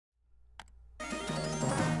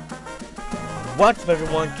What's up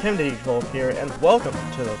everyone, Dickey12 here, and welcome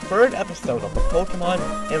to the third episode of the Pokemon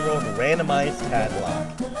Emerald Randomized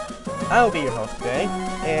Taglocke. I will be your host today,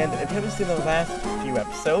 and if you haven't seen the last few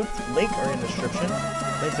episodes, links in the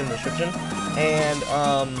description, and,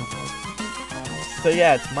 so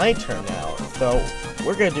yeah, it's my turn now. So,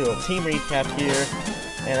 we're gonna do a team recap here,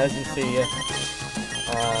 and as you see,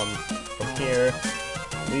 from here,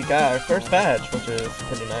 we got our first badge, which is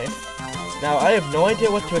pretty nice. Now, I have no idea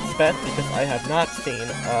what to expect because I have not seen,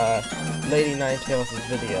 Lady Ninetales'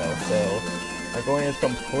 video, so I'm going in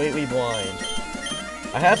completely blind.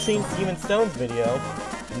 I have seen Steven Stone's video,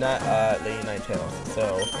 not, Lady Ninetales,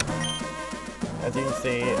 so, as you can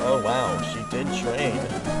see, oh wow, she did train.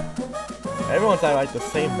 Everyone's at, like, the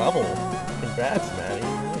same level. Congrats, Maddie,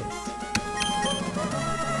 nice.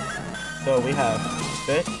 So, we have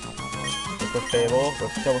Fit, with Fable,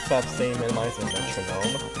 with Philosoph, Same, Minimize, and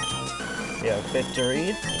Metronome. We have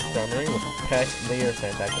Victory, Sturmering, with Peck, Leer,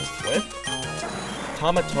 Santac, and Swift.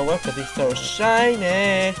 Tamatoa, because he's so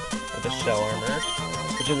shiny, with the Shell Armor,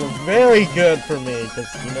 which is very good for me, because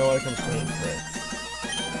you know what comes to me crits.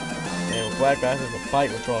 And with Black Glass is a Fight,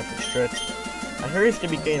 Withdrawal, Constrict. I heard he's going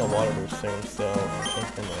to be getting a Water Boost soon, so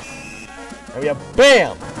thank goodness. And we have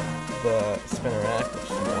BAM! The Spinnerack, with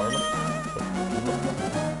Swarm.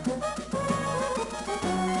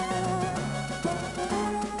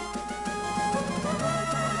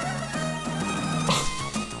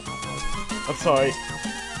 I'm sorry.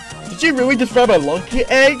 Did you really just grab a Lucky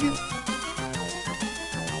Egg?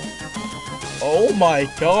 Oh my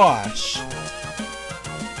gosh.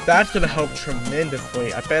 That's gonna help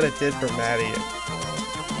tremendously. I bet it did for Maddie.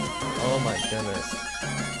 Oh my goodness.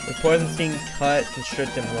 With Poison Sting, Cut,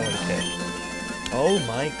 Constrict, and Rolling Kick. Oh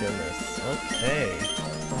my goodness. Okay.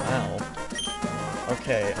 Wow.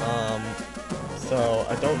 Okay, so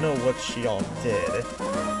I don't know what she all did.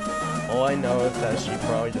 All I know is that she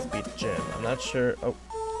probably just beat the gym. I'm not sure. Oh.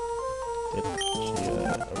 Did she,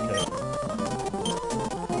 okay.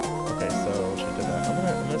 Okay, so she did that. I'm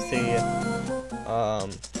gonna see,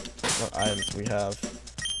 what items we have.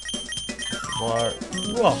 More.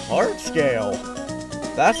 Ooh, a heart scale!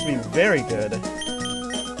 That should be very good.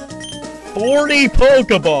 40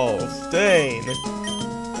 Pokeballs! Dang!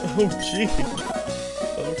 Oh, jeez.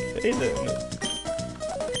 Okay, then.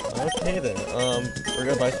 Okay then, we're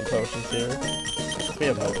gonna buy some potions here. We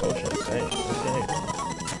have no potions, hey,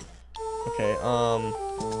 okay. Okay,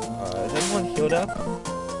 is everyone healed up?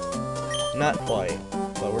 Not quite,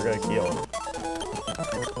 but we're gonna heal.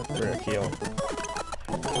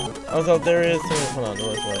 Also, there is something, hold on,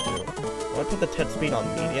 what do I do? I want to put the text speed on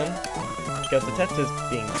medium, because the text is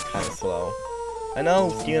being kind of slow. I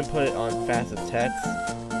know Steven put it on fastest text,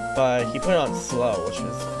 but he put it on slow, which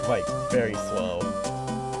is, like, very slow.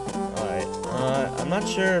 I'm not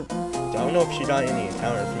sure. I don't know if she got any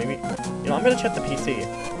encounters. Maybe. You know, I'm gonna check the PC.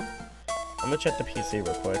 I'm gonna check the PC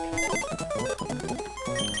real quick.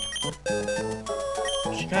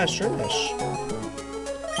 She got a Shroomish.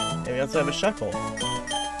 And we also have a Shuckle.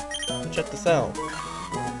 Let's check this out.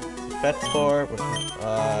 Fet Spore with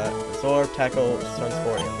Absorb, Tackle, Sun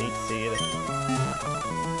Spore, and Leech Seed.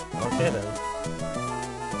 Okay then.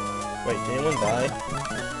 Wait, did anyone die?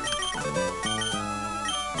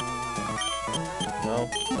 No?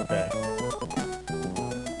 Okay.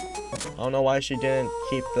 I don't know why she didn't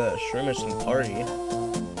keep the Shroomish in the party.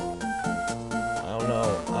 I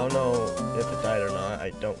don't know if it died or not.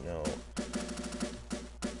 I don't know.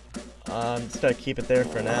 I'm just gonna keep it there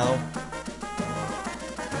for now.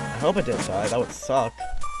 I hope it didn't die. That would suck.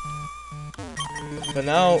 But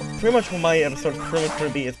now, pretty much what my episode is pretty much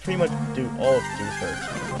gonna be is pretty much do all of Dewford.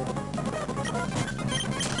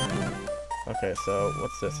 Okay, so,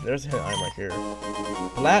 what's this? There's a hint item right here.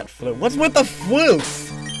 Flat Flute. What's with the flutes?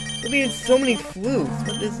 There being so many flutes.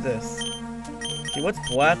 What is this? Okay, what's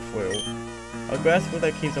Black Flute? A grass flute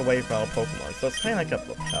that keeps away from all Pokemon. So it's kind of like a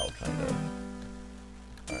lapel, kind of.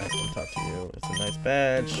 Alright, let me talk to you. It's a nice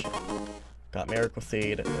badge. Got Miracle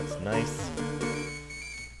Seed. That's nice.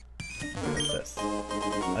 What's this?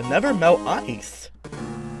 A Never Melt Ice.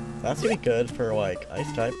 That's gonna be good for, like,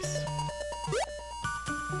 ice types.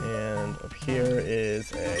 And up here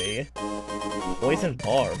is a Poison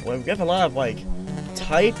Barb. Well, we have a lot of, like,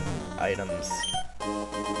 type items.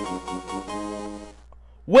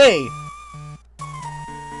 Wait!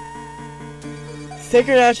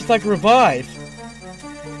 Sacred Ash is like a revive!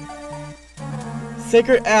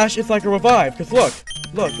 Sacred Ash is like a revive, because look!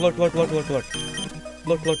 Look.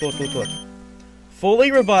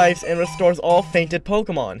 Fully revives and restores all fainted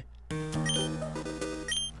Pokemon.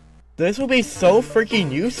 This will be so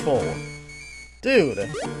freaking useful. Dude,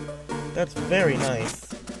 that's very nice.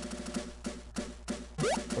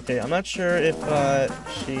 Okay, I'm not sure if,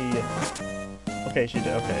 she... Okay, she did,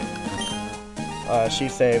 okay. She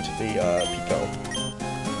saved the, Pico.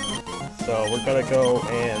 So, we're gonna go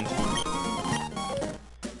and...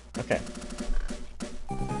 Okay.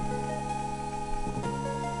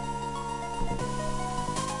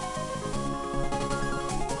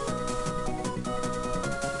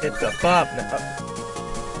 It's a Bob now.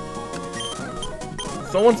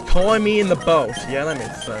 Someone's calling me in the boat. Yeah, that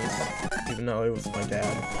makes sense. Even though it was my dad.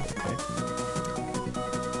 Okay.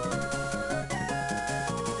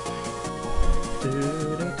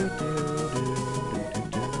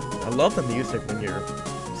 I love the music when you're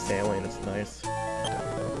sailing. It's nice.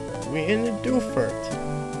 We in the Doofert.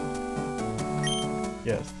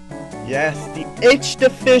 Yes. Yes, the itch to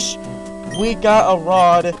fish. We got a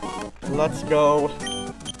rod. Let's go.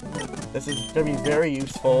 This is going to be very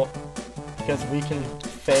useful because we can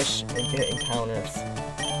fish and get encounters.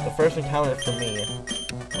 The first encounter for me, I'm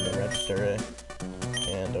going to register it,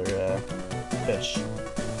 and fish.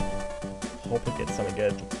 Hope we get something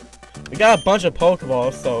good. We got a bunch of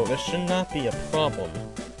Pokeballs, so this should not be a problem.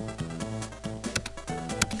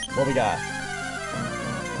 What we got?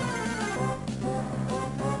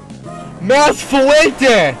 Mas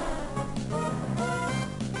Fuente!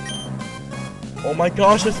 Oh my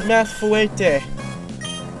gosh, it's Mas Fuente!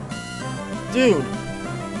 Dude!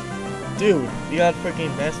 Dude, you got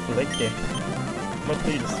freaking Mas Fuente. I'm gonna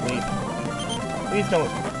put you to sleep. Please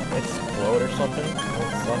don't explode or something.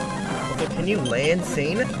 Also, can you land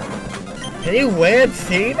scene? Can you land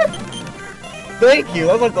scene? Thank you,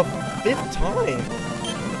 that was like the 5th time.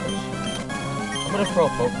 I'm gonna throw a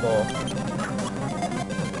Pokeball.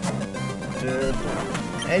 Dude.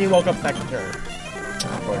 And you woke up second turn.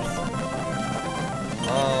 Of course. Do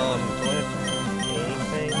I have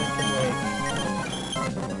anything that can, like...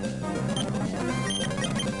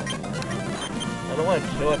 I don't want to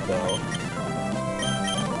kill it, though.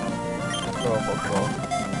 Throw a Pokeball.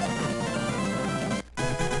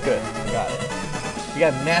 Good, got it. We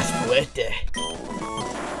got Mas Fuente.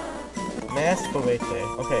 Mas Fuente.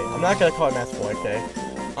 Okay, I'm not gonna call it Mas Fuente.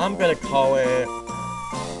 I'm gonna call it...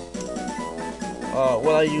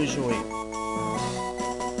 what I usually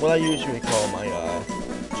call my,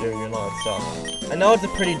 junior and all that stuff. I know it's a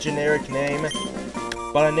pretty generic name,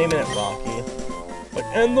 but I'm naming it Rocky. Like,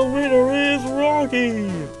 and the winner is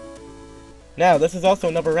Rocky! Now, this is also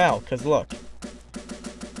another route, because look.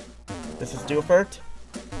 This is Doofert.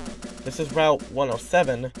 This is Route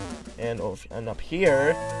 107, and up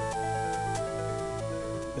here,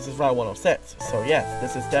 this is Route 106. So yes,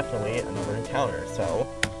 this is definitely another encounter, so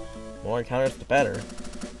more encounters the better.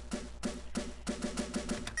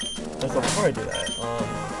 So before I do that,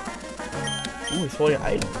 ooh, it's fully an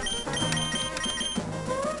item.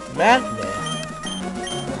 Magnet!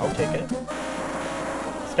 I'll take it.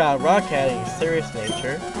 It's got a rock catty, serious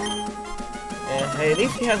nature. And hey, at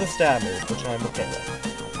least he has a stab move, which I'm okay with.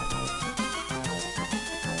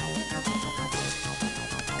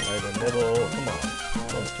 Right in the middle, come on.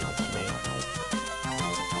 Don't do this to me.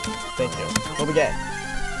 Thank you. What we get?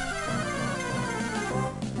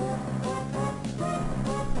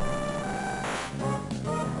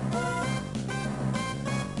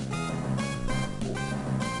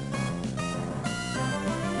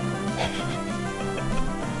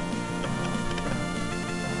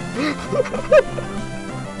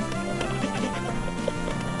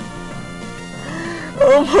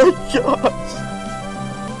 Oh my gosh!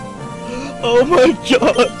 Oh my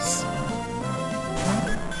gosh!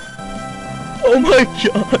 Oh my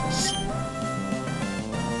gosh!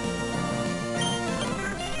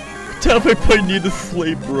 Definitely need to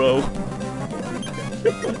sleep, bro.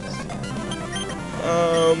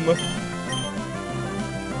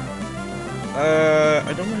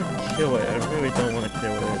 I don't want to kill it. I really don't want to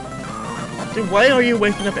kill it. Dude, why are you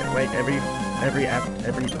waking up at like every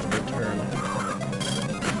turn?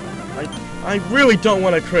 I really don't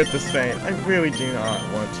want to crit this thing. I really do not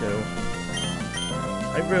want to.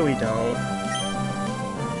 I really don't.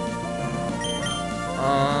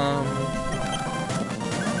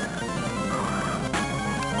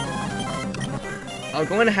 I'm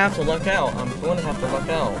going to have to luck out.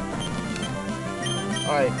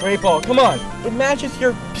 Alright, Great Ball, come on! It matches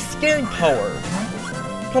your scaring power!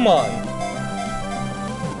 Come on!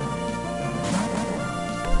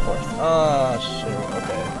 Of course. Ah, shoot,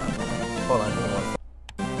 okay. Hold on, give me 1 second.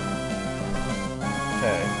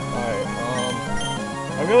 Okay, alright,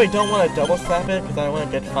 I really don't want to double slap it, because I want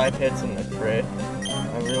to get 5 hits in the crit.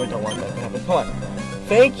 I really don't want that to happen. Come on!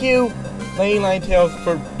 Thank you, Lady Ninetales,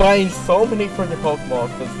 for buying so many freaking Pokeballs,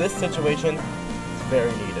 because this situation is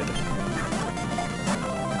very needed.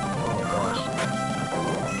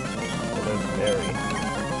 very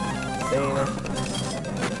insane.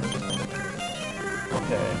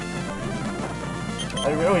 Okay.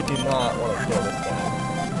 I really do not want to kill this guy.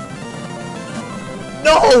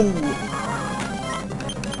 No!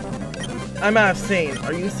 I'm out of sane.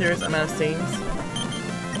 Are you serious? I'm out of sanes?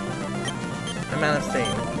 I'm out of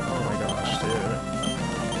sane. Oh my gosh, dude.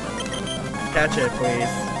 Catch it,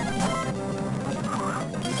 please.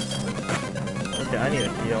 Okay, I need a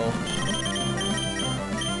heal.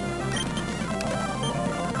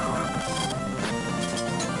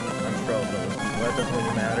 I'm frozen. Well, that doesn't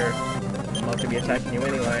really matter. I'm about to be attacking you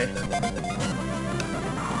anyway.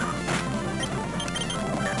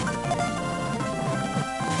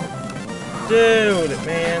 Dude,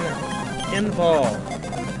 man. Get in the ball.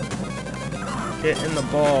 Get in the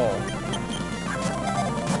ball.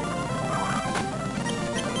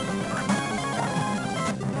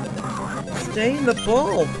 Stay in the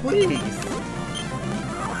ball, please.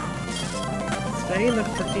 Stay in the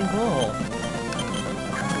freaking ball.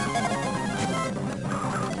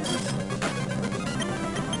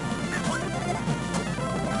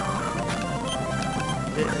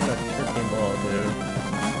 Get in the freaking ball, dude.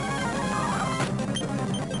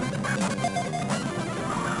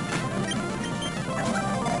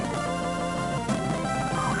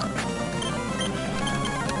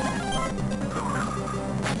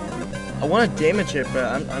 I want to damage it, but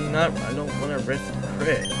I'm not. I don't want to risk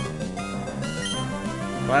crit.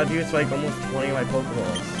 But I've used like almost 20 of my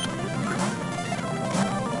Pokeballs,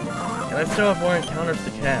 and I still have more encounters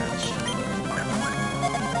to catch.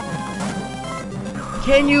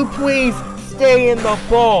 Can you please stay in the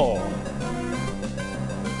ball?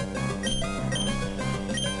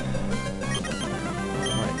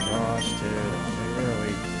 Oh my gosh, dude!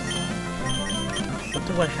 Really? What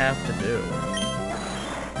do I have to do?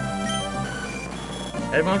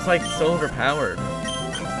 Everyone's like so overpowered.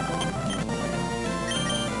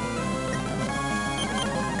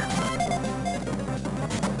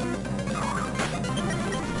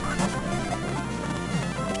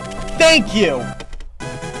 Thank you!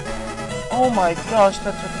 Oh my gosh,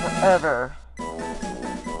 that took forever.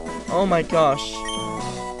 Oh my gosh.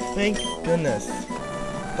 Thank goodness.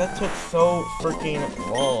 That took so freaking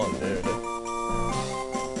long, dude.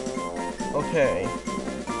 Okay.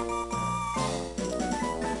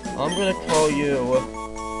 I'm gonna call you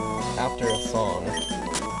after a song.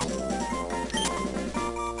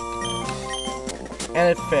 And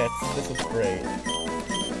it fits. This is great.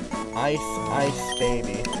 Ice, ice,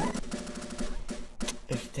 baby.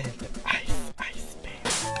 It's dead. Ice, ice, baby.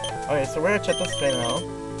 Okay, so we're gonna check this thing out.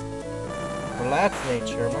 Relax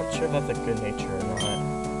nature. I'm not sure if that's a good nature or not.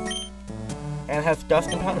 And it has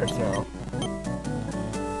dust and powders now.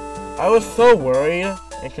 I was so worried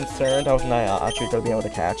and concerned I was not actually going to be able to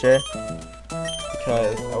catch it,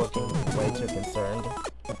 because I was getting way too concerned,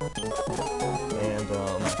 and I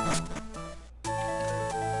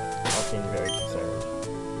was getting very concerned.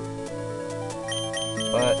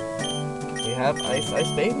 But we have Ice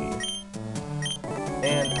Ice Baby,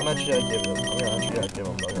 and I'm actually gonna give him. I'm actually gonna give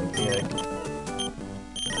him the lucky egg.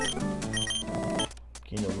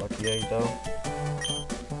 You know, lucky egg though.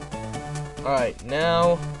 All right,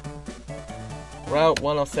 now. Route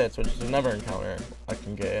 106, which is another encounter I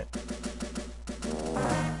can get.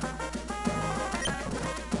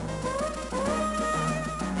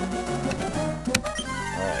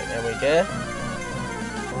 Alright, and we get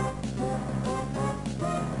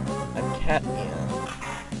a Catman.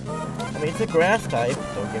 I mean, it's a grass type,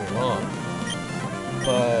 don't get me wrong.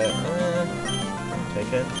 But, I'll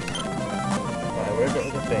take it. Alright, we're going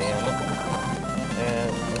to the fan.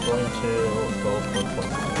 And we're going to go for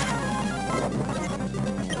Pokemon.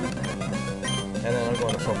 And then I'm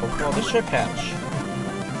going to purple. Oh, this should catch.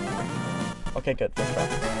 Okay, good. That's back.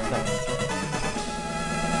 Nice.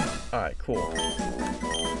 Alright, cool.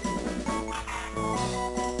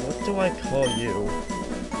 What do I call you?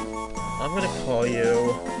 I'm gonna call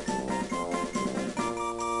you...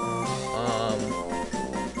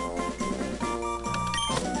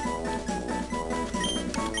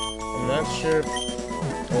 I'm not sure...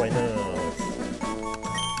 Oh wait, no.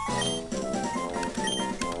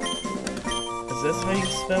 Is this how you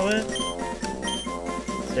spell it?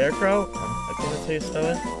 Scarecrow? I think that's how you spell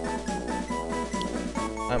it.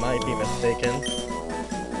 I might be mistaken.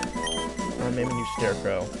 I'm naming you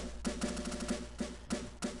Scarecrow.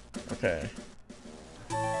 Okay.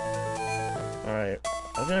 Alright.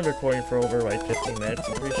 I've been recording for over like 15 minutes,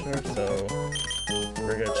 I'm pretty sure, so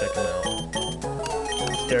we're gonna check him out.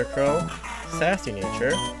 Scarecrow. Sassy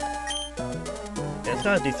nature. Yeah, it's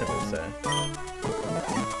got a decent moveset.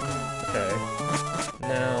 Okay.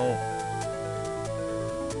 Now,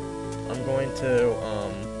 I'm going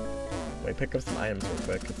pick up some items real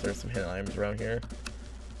quick, because there's some hidden items around here.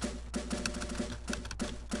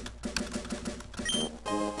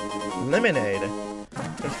 Lemonade.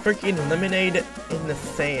 There's freaking lemonade in the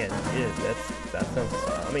sand. Ew, that sounds.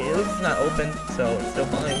 I mean, this is not open, so it's still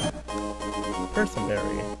fine.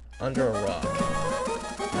 Personberry. Under a rock.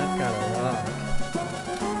 I've got a rock.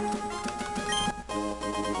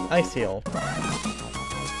 Ice heal.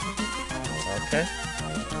 Okay.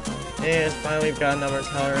 And finally, we've got another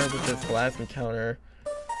encounter, which is the last encounter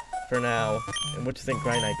for now, which is in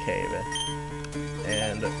Granite Cave.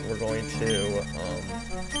 And we're going to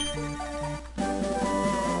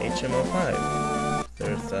HM05.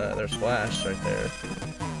 There's Flash right there.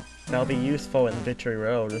 That'll be useful in Victory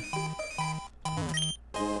Road.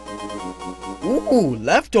 Ooh,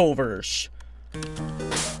 leftovers!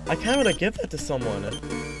 I kinda wanna give that to someone.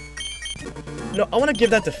 No, I wanna give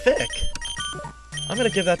that to Fick! I'm gonna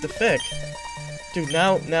give that to Fick. Dude,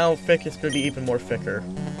 now Fick is gonna be even more Ficker.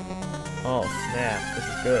 Oh, snap. This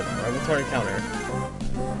is good. Alright, what's our encounter?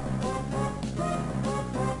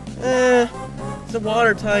 It's a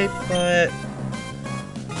water type, but...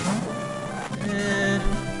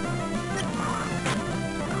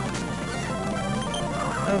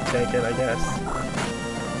 I'll take it, I guess.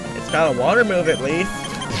 It's got a water move at least.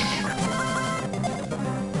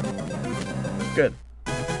 Good.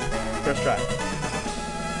 First try.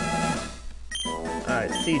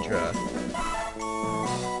 Alright, Seadra.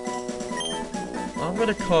 I'm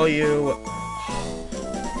gonna call you...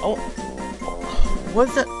 Oh...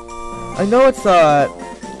 What's that? I know it's, like,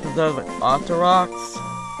 Octoroks.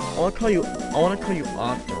 I wanna call you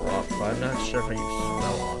Octorok, but I'm not sure how you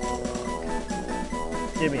spell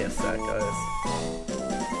Octorok. Give me a sec, guys.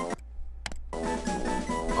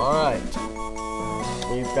 Alright.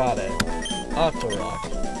 We've got it. Octorok.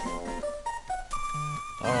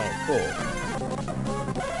 Alright, cool.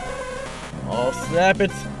 Oh snap,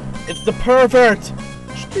 it's the pervert!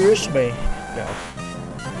 Excuse me. No.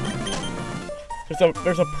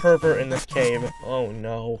 There's a pervert in this cave. Oh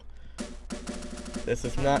no. This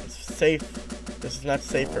is not safe. This is not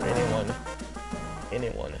safe for anyone.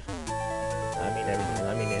 Anyone. I mean everything.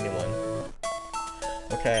 I mean anyone.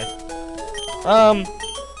 Okay.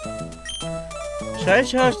 Should I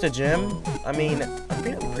charge the gym? I mean, I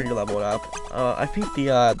think I'm pretty leveled up. I think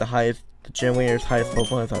the gym leader's highest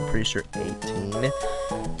Pokemon is, I'm pretty sure, 18.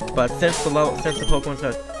 But since the Pokemon's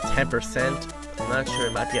at 10%, I'm not sure,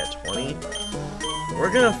 it might be at 20.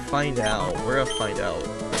 We're gonna find out. We're gonna find out a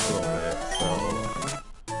little bit. So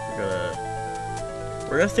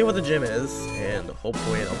we're gonna see what the gym is, and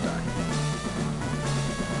hopefully it'll die.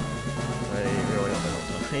 I really hope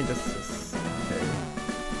it'll die. This is okay.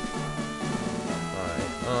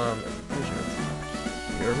 Alright. Pretty sure it's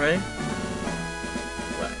here, right?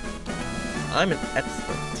 Right. I'm an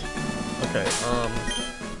expert. Okay.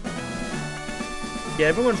 Yeah,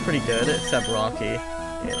 everyone's pretty good except Rocky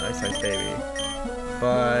and Ice Ice Baby.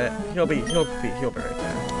 But he'll be right there.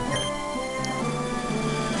 Okay.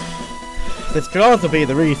 This could also be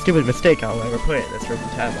the really stupid mistake I'll ever put in this freaking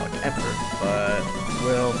Taglocke ever, but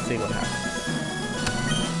we'll see what happens.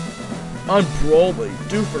 I'm Brawley,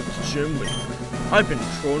 Dewford's gym leader. I've been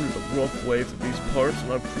thrown into the rough waves of these parts,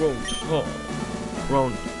 and I've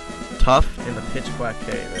grown tough in the pitch black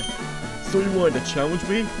cave. So you wanted to challenge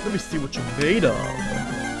me? Let me see what you're made of.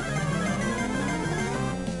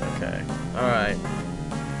 Okay. Alright.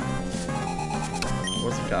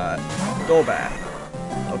 What's it got? Go back.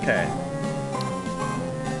 Okay.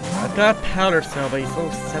 I've got Powder Cell, but he's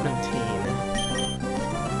level 17.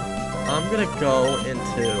 I'm gonna go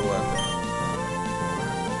into... let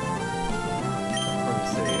me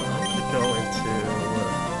see. I'm gonna go into...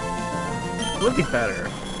 what would be better?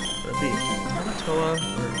 Would it be Tamatoa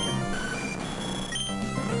or...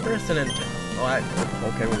 Person and...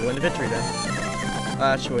 oh, okay, we're going to Victory then.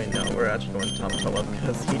 Actually, no, we're actually going to Tamatoa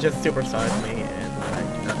because he just supersized me and I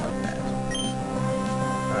do not like that.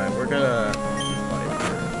 Alright, we're gonna use Light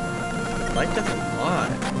here. Light doesn't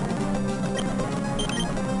lie.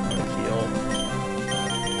 Heal.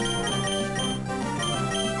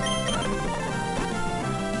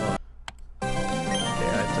 Okay,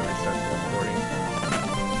 I have to restart the recording.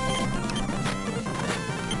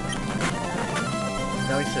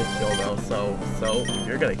 Now we should heal though, so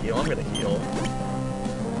you're gonna heal, I'm gonna heal.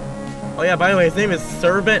 Oh yeah, by the way, his name is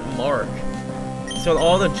Servant Mark. So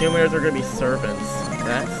all the gym leaders are gonna be servants.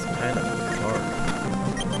 That's kind of dark.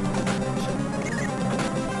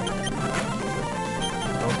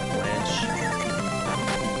 Don't flinch.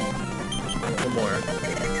 One more.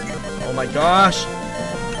 Oh my gosh!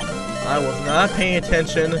 I was not paying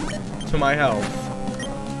attention to my health.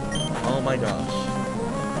 Oh my gosh.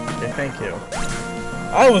 Okay, thank you.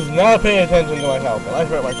 I was not paying attention to my health, and I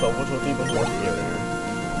hurt myself, which was even more scarier.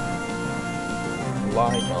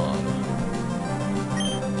 Flygon.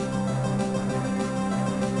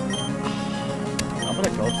 I'm gonna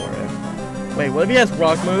go for it. Wait, what if he has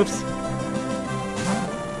rock moves?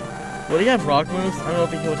 Would he have rock moves? I don't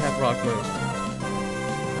think he would have rock moves.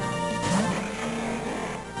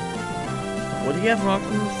 Would he have rock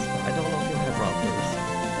moves? I don't know if he would have rock moves.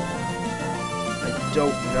 I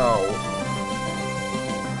don't know.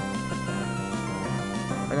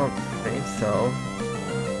 I don't think so.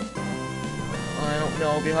 I don't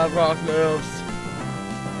know if he'll have rock moves.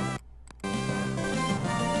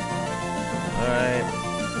 Alright.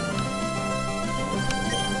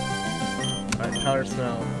 Alright, Powder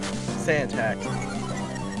Snow. Sand attack.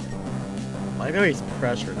 My berry's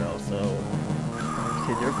pressure though, so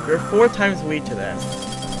okay, you're 4 times weak to this.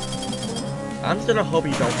 I'm just gonna hope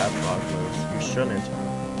you don't have rock moves. You shouldn't.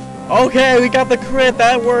 Okay, we got the crit.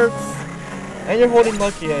 That works. And you're holding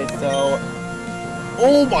Lucky Egg, so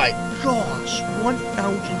oh my gosh,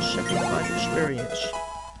 1,075 experience.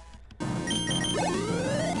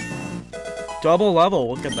 Double level.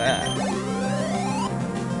 Look at that.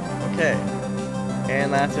 Okay.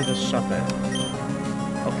 And that's it, just shove it.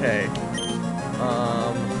 Okay.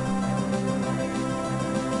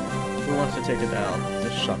 Who wants to take it down?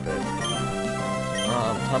 Just shove it.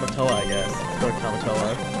 Tamatoa, I guess. Let's go to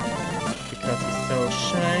Tamatoa. Because he's so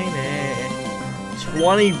shiny.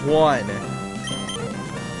 21!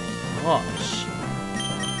 Gosh.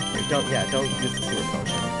 Wait, don't use the super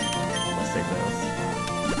potion. Let's save those.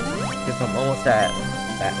 Because I'm almost at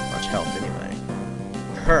that much health anyway.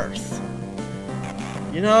 Curse.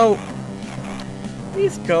 You know,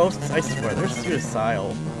 these ghosts, I swear, they're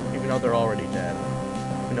suicidal, even though they're already dead.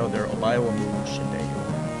 You know, they're Obayawa Shindei.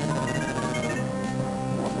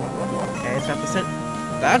 And it's 5%.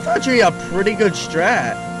 That's actually a pretty good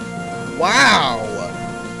strat. Wow!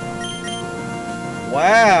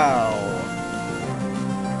 Wow!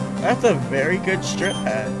 That's a very good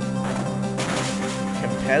strat.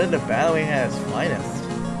 Competitive battling at its finest.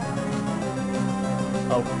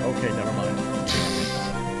 Oh, okay, never mind.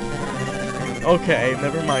 Okay,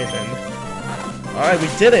 never mind then. Alright, we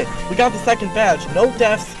did it! We got the second badge. No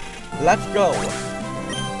deaths. Let's go.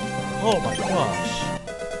 Oh my gosh.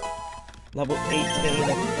 Level 18.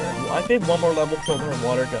 I think one more level for her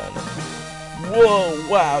water gun. Whoa,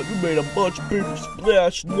 wow, you made a much bigger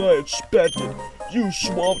splash than I expected. You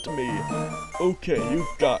swamped me. Okay,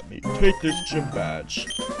 you've got me. Take this gym badge.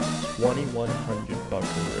 2,100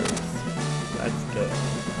 buckaroos. That's good.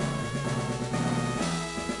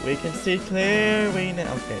 We can see clearly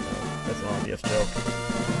now. Okay, no. That's an obvious joke.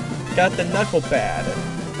 Got the Knuckle Bad.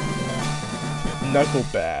 Knuckle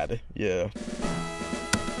Bad. Yeah.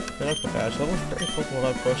 The Knuckle Badge. Level 30 Pokemon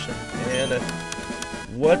without question. And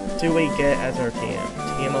what do we get as our team?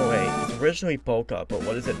 Team 08. It's originally Polka, but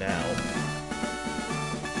what is it now?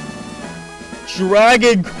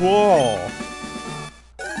 Dragon Claw!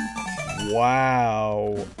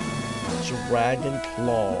 Wow. Dragon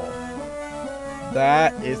Claw.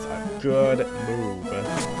 That is a good move.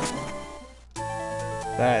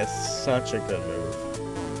 That is such a good move.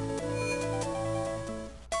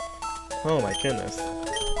 Oh my goodness.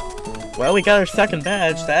 Well, we got our second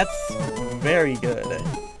badge. That's very good.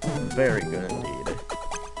 Very good indeed.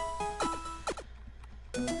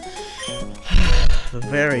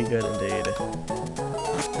 Very good indeed.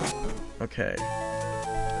 Okay.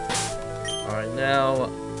 Alright, now...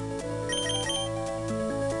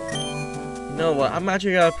 You know what? I'm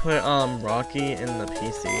actually gonna put Rocky in the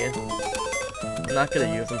PC. I'm not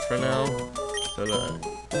gonna use him for now. So to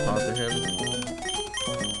deposit him.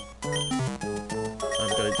 I'm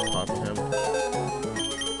gonna deposit him.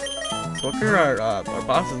 So look at our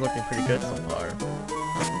boss is looking pretty good so far.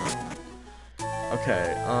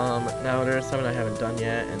 Okay, now there's something I haven't done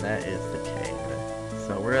yet, and that is the cave.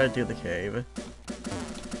 So we're gonna do the cave.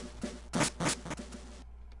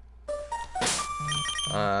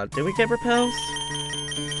 Did we get repels?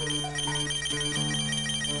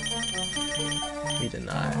 We did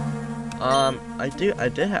not. I do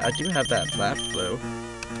have that flap flu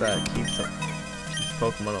that keeps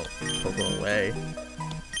Pokemon away.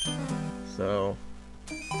 So,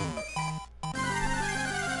 it's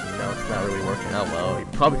not really working out well.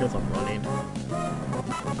 Probably because I'm running.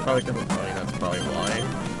 That's probably why.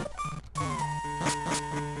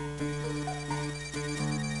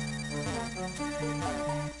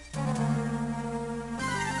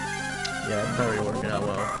 Yeah, it's not really working out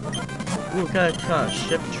well. Ooh, got a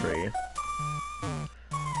shift tree.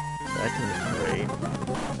 That can be great.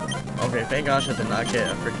 Okay, thank gosh I did not get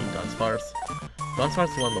a freaking Dunsparce.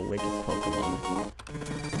 Dunsparce's one of the weakest Pokemon.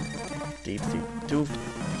 Deep Sea Doof.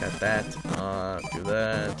 Got that. Do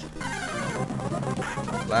that.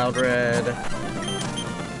 Loud Red.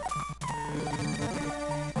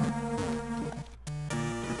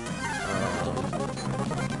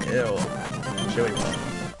 Ew. Jigglypuff.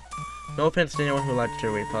 No offense to anyone who likes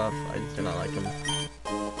Jigglypuff, I just do not like him.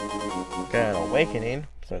 Okay, an Awakening.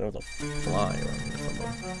 So there was a fly around here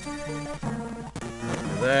somewhere.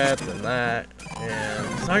 Do that, and that. And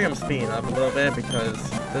sorry I'm speeding up a little bit because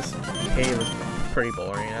this cave is pretty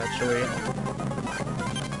boring actually.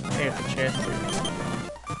 Hey, it's a chance to.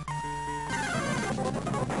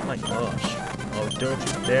 Oh my gosh. Oh, don't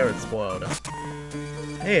you dare explode.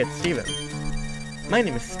 Hey, it's Steven. My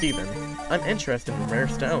name is Steven. I'm interested in rare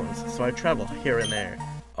stones, so I travel here and there.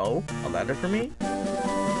 Oh, a letter for me?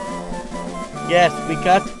 Yes, we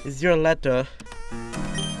got your letter.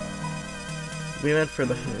 We went for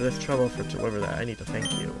this trouble to deliver that. I need to thank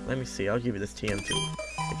you. Let me see, I'll give you this TM2.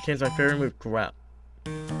 It contains my favorite move, Growl.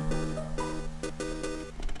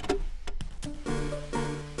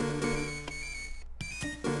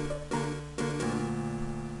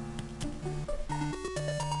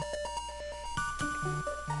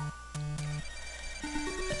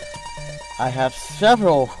 I have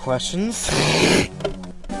several questions.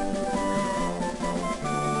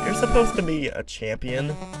 You're supposed to be a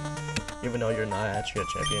champion, even though you're not actually a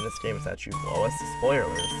champion. This game is actually flawless.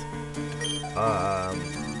 Spoilers.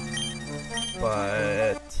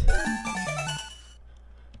 But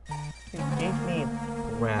you gave me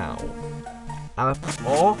Wow. Out of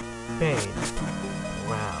all things,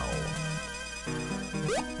 Wow.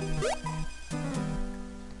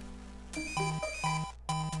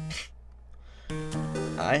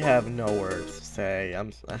 I have no words to say.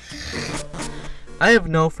 I have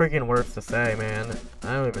no freaking words to say, man.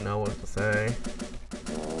 I don't even know what to say.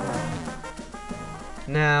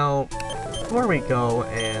 Now, before we go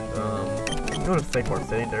and go to Slayport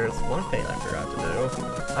City, there's one thing I forgot to do.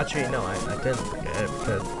 Actually, no, I didn't forget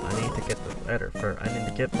because I need to get the letter first. I need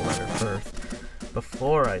to get the letter first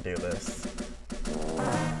before I do this.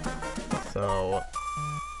 So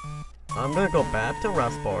I'm gonna go back to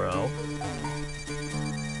Rustboro.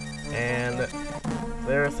 And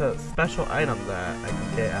there's a special item that I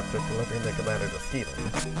can get after delivering the letter to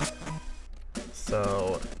Steven.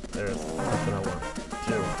 So there's something I want to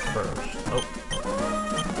do first. Oh,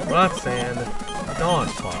 Rock Sand, Dawn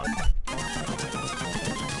Spot.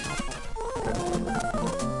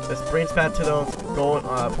 This brings back to those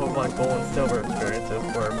Pokemon Gold and Silver experiences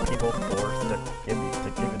where people forced to give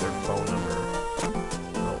you their phone number.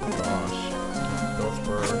 Oh gosh, those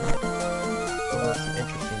were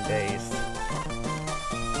interesting days.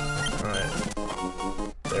 Alright.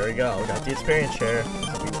 There we go. We got the experience share.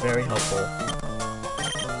 This will be very helpful.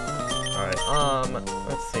 Alright,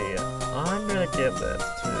 let's see. I'm gonna give this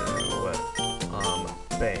to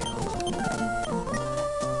Bam.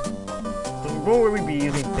 We won't really be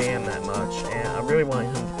using Bam that much, and I really want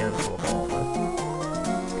him to get into Evolve.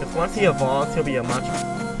 Because once he evolves, he'll be much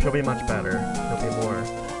better. He'll be a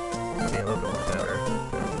little bit more better than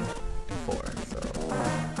before.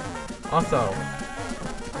 Also,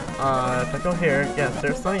 if I go here, yes,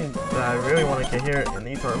 there's something that I really want to get here, and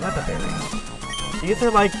these are legendaries. These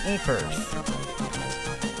are like ethers.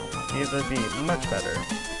 These would be much better.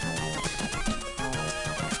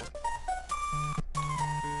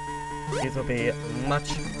 These will be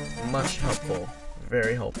much helpful.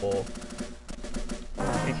 Very helpful.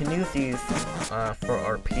 We can use these for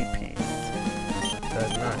our PPs.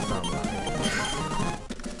 Does not sound right.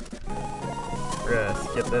 We're gonna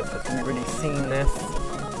skip this because we've already seen this.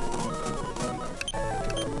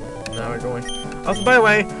 Now we're going. Also, by the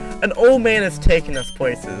way, an old man is taking us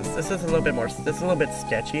places. This is a little bit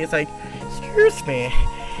sketchy. It's like, excuse me,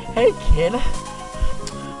 hey kid,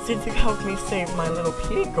 since you helped me save my little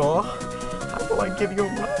Pico, how do I give you a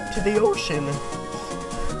ride to the ocean?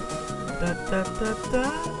 Da da da da.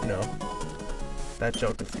 No, that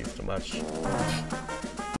joke is used too much.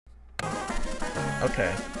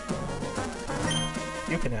 Okay.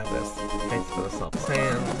 You can have this. Thanks for the soft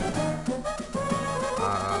sand.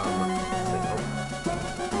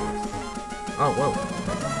 Oh, whoa.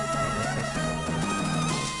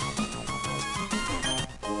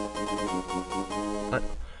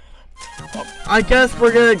 I guess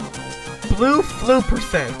we're gonna blue flu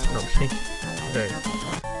percent. No, okay.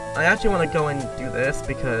 I actually want to go and do this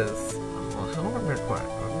because how long am I recording?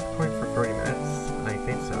 I'm recording for 30 minutes. I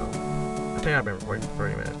think so. I think I've been recording for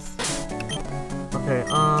 30 minutes. Okay,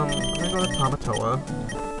 I'm gonna go to Tamatoa,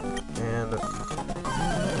 and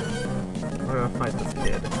we're gonna fight this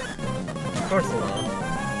kid. Of course alone.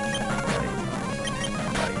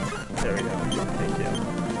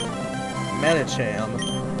 Manicham.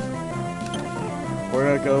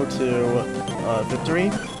 We're gonna go to Victory.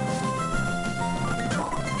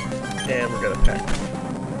 And we're gonna pick.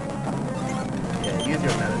 Yeah, use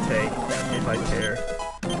your Meditate. See if I care.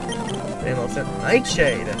 And we'll set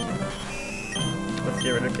Nightshade. Let's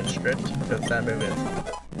get rid of Constrict, because that move is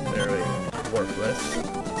very worthless.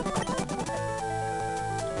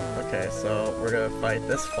 Okay, so we're gonna fight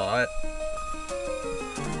this spot.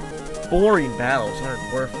 Boring battles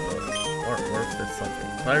aren't worth this something.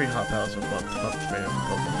 Fiery hot battles are fun, tough trainer for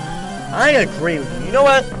Pokemon. I agree with you. You know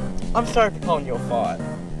what? I'm sorry for calling you a thought.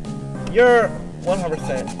 You're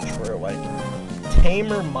 100% true. Like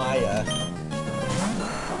Tamer Maya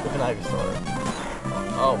with an Ivysaur.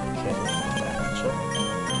 Okay, this is bad matchup.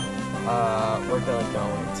 We're gonna go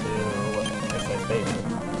into X-Ice Baby.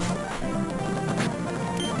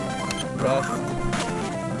 Rust.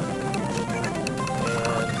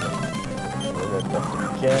 And we're gonna Gust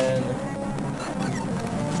again.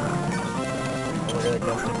 And we're gonna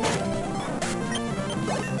Gust again.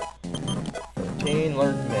 13,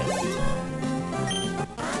 learn Mist.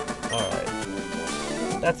 Alright.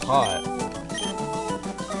 That's hot.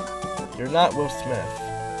 You're not Will Smith.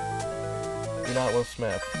 You're not Will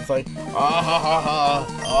Smith. It's like, ah ha ha ha,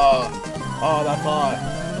 oh, that's hot.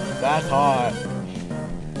 That's hot.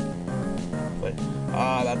 It's like,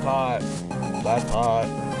 ah, that's hot. That's hot.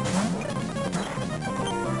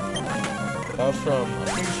 That was from, I'm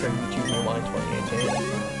pretty sure YouTube Rewind 2018.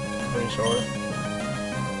 Pretty sure.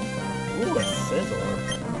 Ooh, a Scizor.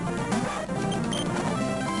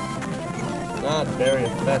 It's not very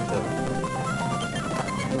effective.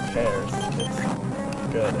 Who cares? It's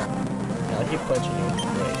good. Yeah, I keep punching you.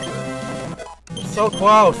 Great. We're so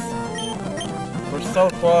close! We're so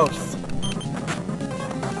close!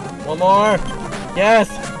 One more! Yes!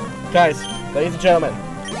 Guys, ladies and gentlemen.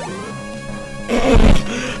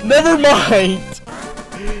 Never mind!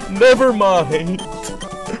 Never mind!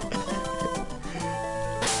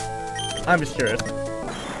 I'm just curious.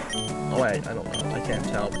 Oh wait, I don't know. I can't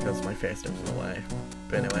tell because my face is in the way.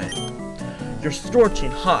 But anyway. You're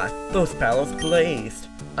scorching hot. Those battles blazed.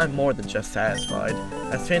 I'm more than just satisfied.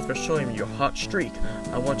 As thanks for showing me your hot streak,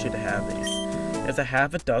 I want you to have these. It's a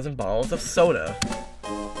half a dozen bottles of soda.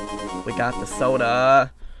 We got the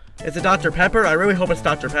soda. Is it Dr. Pepper? I really hope it's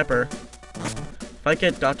Dr. Pepper. If I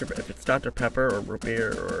get if it's Dr. Pepper or root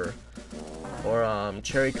beer or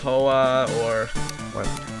cherry cola or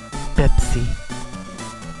Pepsi,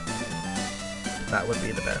 that would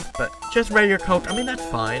be the best. But just regular Coke, I mean that's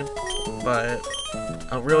fine. But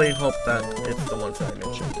I really hope that it's the ones that I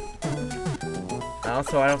mentioned. I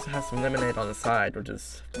also have some lemonade on the side, which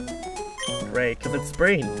is great because it's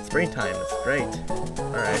springtime. It's great.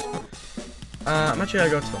 All right. I'm actually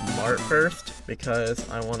gonna go to the mart first because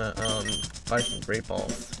I wanna buy some great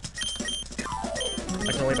balls.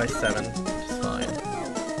 I can only buy 7, which is fine.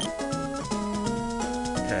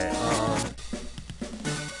 Okay,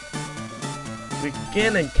 we get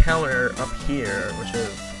an encounter up here, which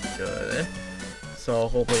is good. So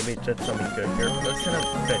hopefully we did something good here. Let's kind of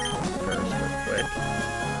fix first real quick.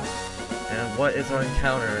 And what is our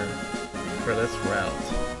encounter for this route?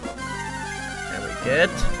 And we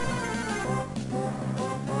get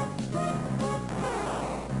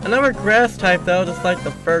another grass type though, just like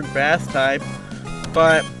the third grass type.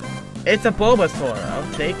 But it's a Bulbasaur.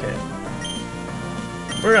 I'll take it.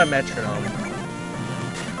 We're a metronome.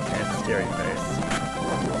 And scary face.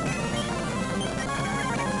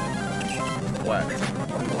 What?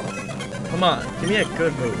 Come on, give me a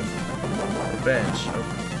good move. Revenge.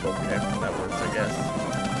 Oh, okay, that works, I guess.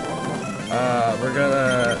 We're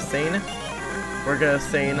gonna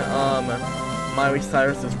Sane Miley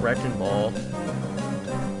Cyrus's Wrecking Ball.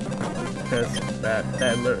 Because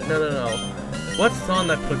no. What song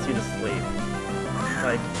that puts you to sleep?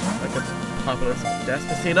 Like a popular song?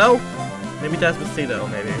 Despacito? Maybe Despacito,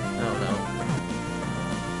 maybe. I don't know.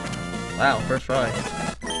 Wow, first try.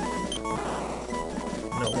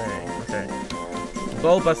 No way. Okay.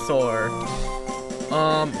 Bulbasaur.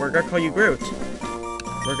 We're gonna call you Groot.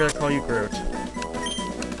 We're gonna call you Groot.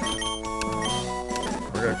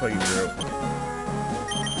 We're gonna call you Groot.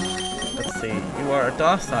 Let's see. You are a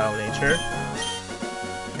docile nature.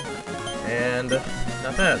 And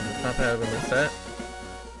not bad. Not bad when we're set.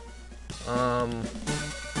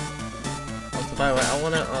 Also, by the way,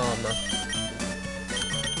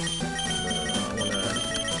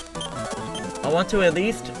 I want to at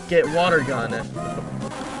least get Water Gun. Okay.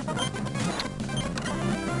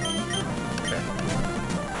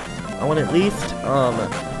 I want to at least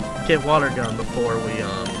get Water Gun before we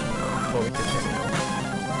continue.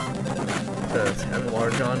 Because having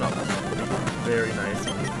Water Gun would be very nice.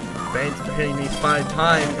 Thanks for hitting me 5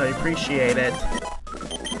 times, I appreciate it.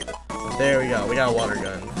 There we go, we got a water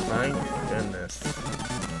gun. Thank goodness.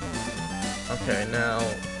 Okay, now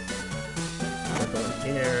we're going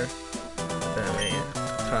here. Then we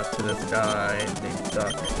talk to this guy named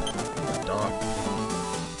Doc.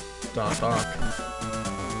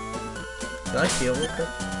 Did I heal with it?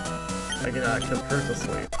 I did not, because Kurt's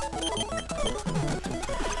asleep.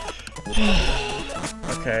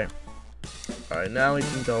 Okay. Alright, now we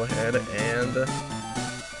can go ahead and...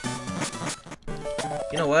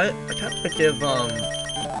 you know what? I kind of want to give,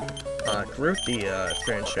 Groot the,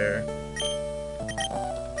 experience share.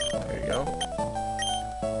 There you go.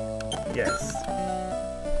 Yes.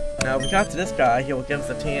 Now, if we got to this guy, he will give us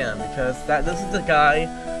a TM, because this is the guy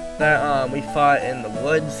that, we fought in the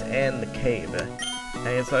woods and the cave. And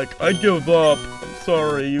it's like, I give up. I'm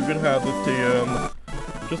sorry, you can have this TM.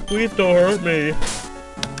 Just please don't hurt me.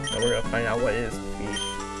 And we're gonna find out what is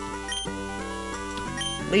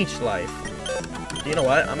Leech Life. You know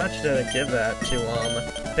what? I'm actually gonna give that to,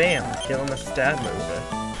 Bam. Give him a stab move.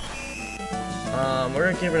 We're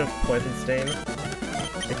gonna get rid of Poison Stain.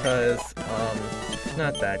 Because, it's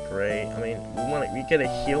not that great. I mean, we get a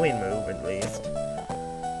healing move at least.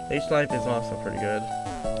 Leech Life is also pretty good.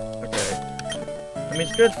 Okay. I mean,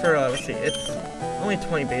 it's good for, let's see, it's only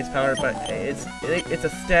 20 base power, but it's a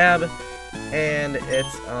stab, and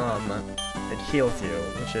it's, it heals you,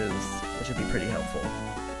 which would be pretty helpful.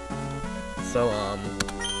 So,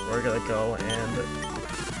 we're gonna go and,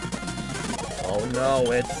 oh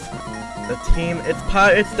no, it's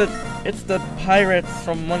the pirates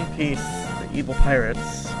from One Piece, the evil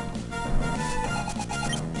pirates.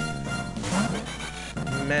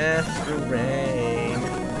 Masquerade.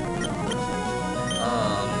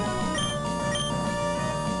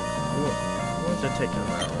 What was it taking him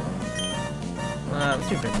out? Let's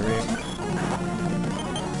do victory.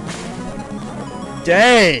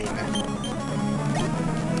 Dang!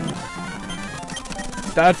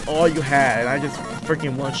 That's all you had, and I just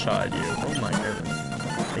freaking one-shotted you. Oh my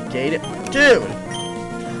goodness. Negate it. Dude!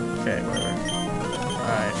 Okay, whatever.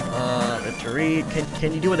 Alright, victory.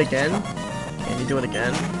 Can you do it again? Can you do it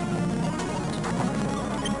again?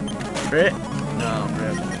 Crit? No,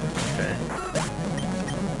 rip. Okay.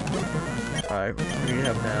 Alright, what do you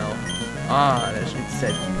have now? Oddish,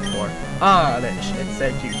 Executor. Oddish,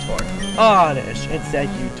 Executor. Oddish,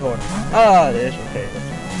 Executor. Oddish. Okay, let's...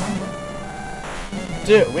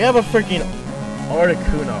 Dude, we have a freaking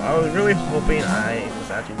Articuno. I was really hoping I was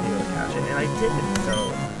actually able to catch it, and I didn't, so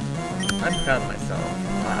I'm proud of myself.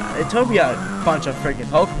 It took me a bunch of freaking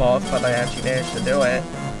Pokeballs, but I actually managed to do it.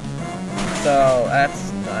 So,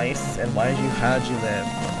 that's nice. And how'd you live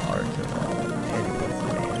from Articuno? And you put it to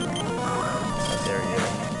me. How dare you?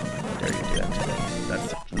 How dare you do that to me? That's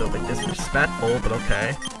a little bit disrespectful, but okay.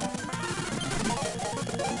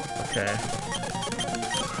 Okay.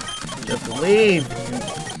 Just leave, you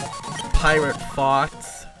pirate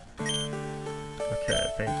fox. Okay,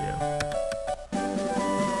 thank you.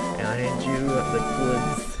 And I hand you the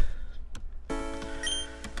goods.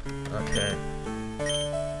 Okay.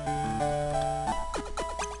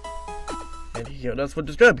 And he healed us, which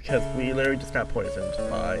is good because we literally just got poisoned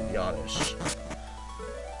by the Oddish.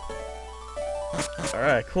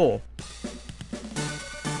 Alright, cool.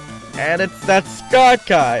 And it's that Scott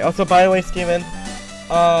guy. Also, by the way, Steven,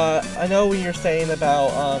 I know what you're saying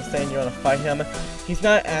about, saying you want to fight him. He's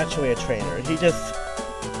not actually a trainer. He just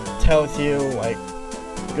tells you, like,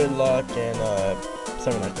 good luck and,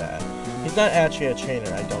 something like that. He's not actually a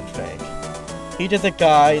trainer, I don't think. He's just a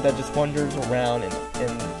guy that just wanders around in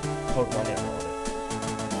Pokemon Emerald.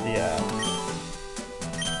 Yeah.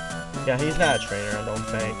 Yeah, he's not a trainer, I don't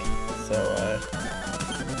think. So,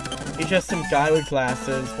 he's just some guy with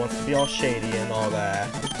glasses, wants to be all shady and all that.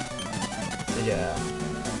 So, yeah.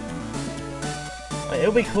 Like, it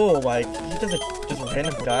would be cool, like, he's just a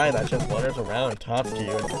random guy that just wanders around and talks to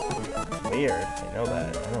you. It's weird. I know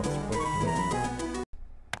that. I know it's weird.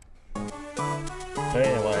 But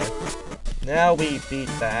anyway, now we beat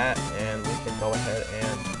that, and we can go ahead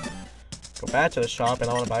and go back to the shop, and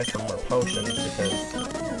I want to buy some more potions because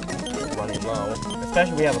it's running low.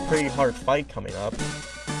 Especially we have a pretty hard fight coming up.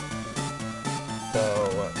 So,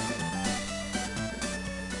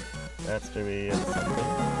 that's gonna be something.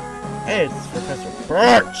 Hey, it's Professor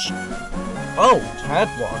Birch! Oh,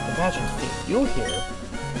 Taglocke, imagine seeing you here.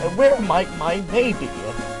 And where might my maybe?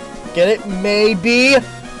 Get it, maybe?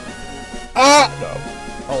 Ah! No.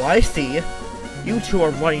 Oh, I see. You two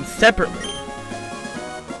are running separately.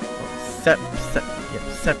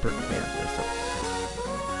 Separately.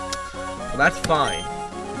 Well, that's fine.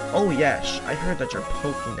 Oh, yes, I heard that your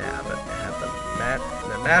Pokénab have the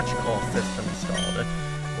the magical system installed,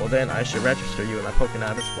 well then I should register you in my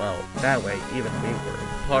Pokémon as well. That way, even if we were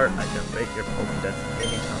apart, I can break your Pokédex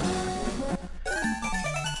anytime.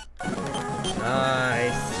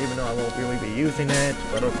 Nice, even though I won't really be using it,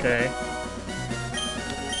 but okay.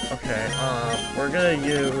 Okay, we're gonna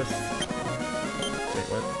use... Wait,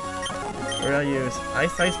 what? We're gonna use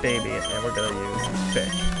Ice Baby, and we're gonna use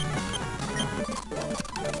Fish.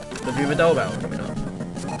 Because we have a double battle coming up.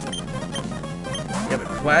 We have a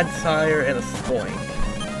Quagsire and a Spoink.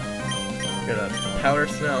 We're gonna Powder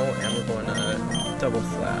Snow, and we're going to Double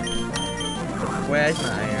Slap. The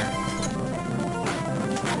Quagsire,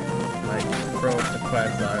 like, froze the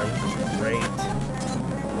Quagsire, which is great.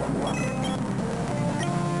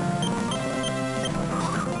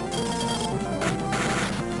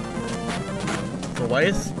 So why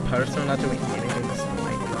is Powder Snow not doing anything this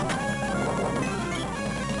morning?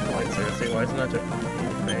 Like, seriously, why is it not doing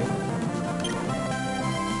anything?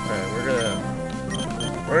 Alright,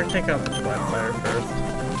 we're gonna take out the Quagsire first.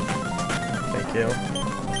 Thank you.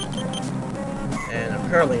 And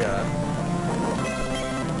Curlia.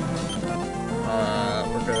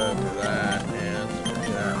 We're gonna do that and do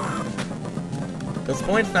that. This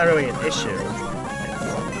point's not really an issue.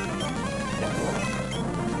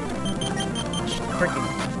 Freaking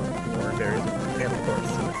more berries and of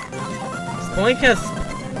course. Spoink has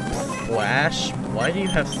Splash. Why do you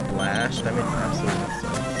have Splash? That makes absolutely no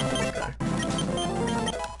sense.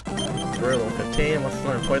 Okay. We're level 15. Let's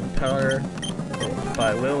learn Poison Powder. But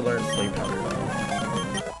I will learn Sleep Powder though.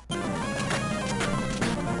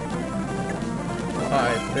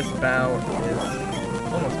 Alright, this bout is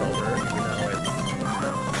almost over. You know,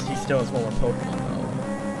 he still has one more Pokemon though,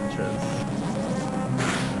 which is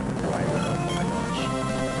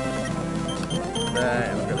that,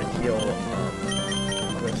 and we're gonna heal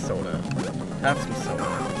with soda. Have some soda.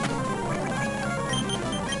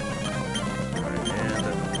 Alright, and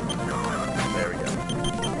there we go.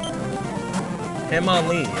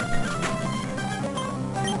 Hitmonlee.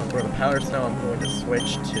 For the Powder Snow, I'm going to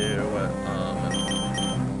switch to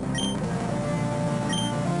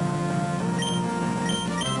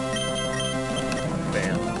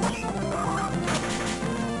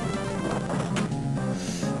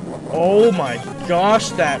oh my gosh,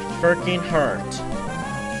 that freaking hurt.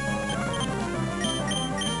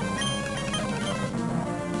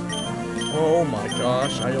 Oh my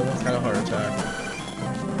gosh, I almost had a heart attack.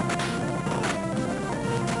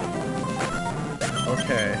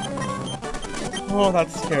 Okay. Oh, that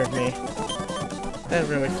scared me. That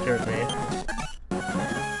really scared me.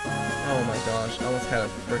 Oh my gosh, I almost had a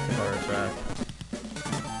freaking heart attack.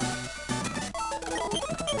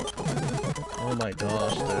 Oh my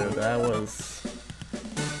gosh, dude, that was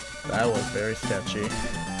very sketchy.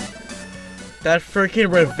 That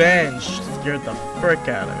freaking revenge scared the frick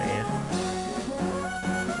out of me.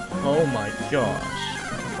 Oh my gosh.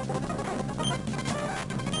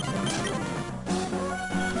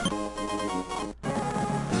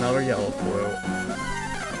 Another yellow flute.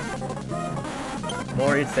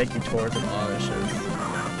 More Dickey12 and Odyshes.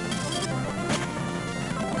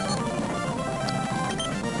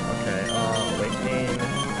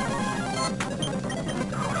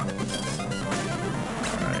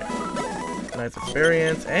 Nice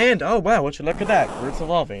experience, and oh wow, would you look at that? Groot's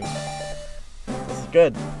evolving. This is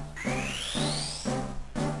good.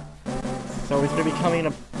 So he's gonna be becoming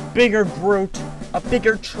a bigger Groot, a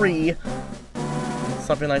bigger tree.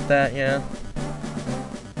 Something like that, yeah.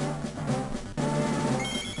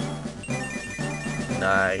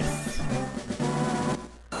 Nice.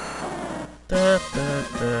 Da, da,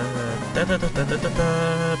 da, da, da, da, da, da,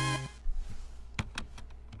 da.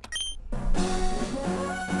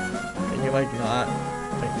 Like not.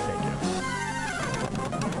 Thank you.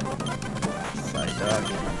 Psyduck.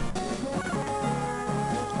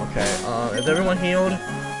 Okay, is everyone healed?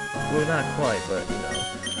 Well, not quite, but you know.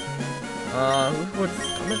 I'm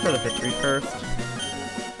gonna go to victory first.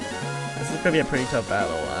 This is gonna be a pretty tough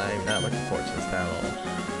battle. I'm not looking forward to this battle.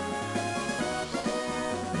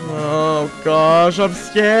 Oh gosh, I'm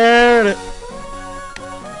scared!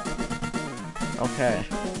 Okay.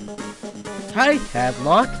 Hi,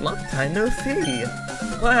 Taglocke! Long time no see!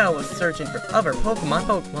 While I was searching for other Pokemon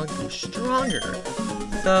grew stronger.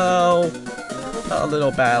 So, a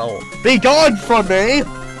little battle. Be gone from me!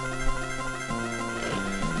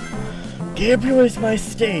 Gabriel is my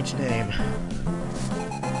stage name.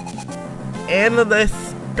 Endless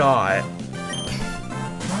God.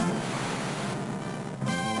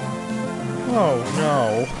 Oh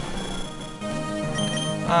no.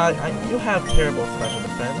 You have terrible special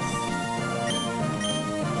defense.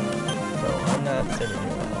 So I'm not sending you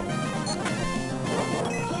out.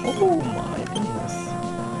 Oh my goodness.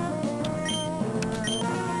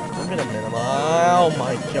 I'm gonna minimize. Oh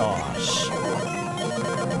my gosh.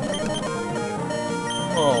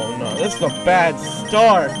 Oh no, this is a bad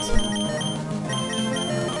start.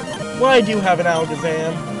 Why do you have an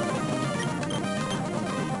Alakazam?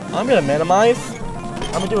 I'm gonna minimize.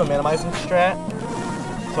 I'm gonna do a minimizing strat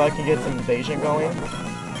so I can get some invasion going.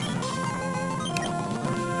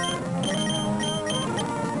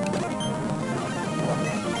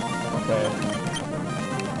 Okay.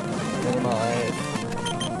 Minimize.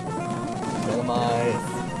 Minimize.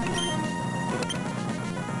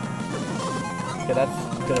 Okay, that's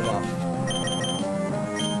good enough.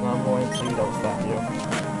 Now I'm going to double slap you.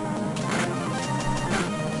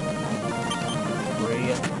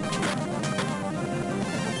 3.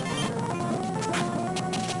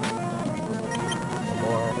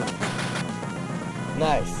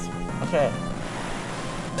 Nice. Okay.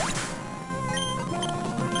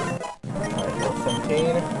 Alright, level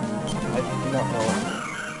 17. I do not know.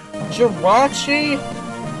 Jirachi?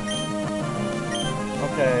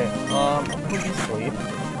 Okay, put you to sleep.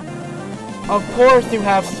 Of course you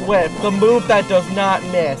have Swift, the move that does not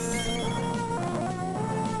miss.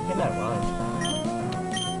 Get that rhyme.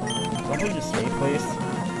 Can I put you to sleep, please?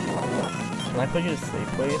 Can I put you to sleep,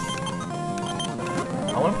 please?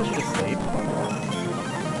 I want to put you to sleep.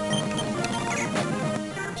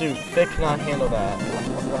 Dude, Thick cannot handle that.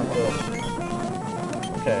 It's not good.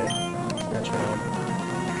 Okay. Metronome.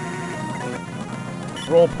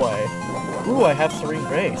 Roleplay. Ooh, I have Serene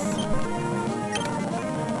Grace.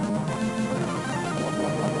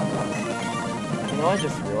 You know, I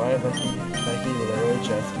just realized that he literally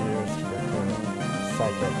just used freaking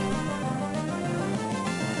Psychic.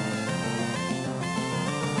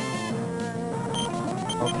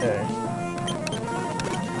 Okay.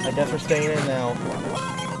 I guess we're staying in now.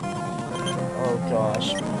 Oh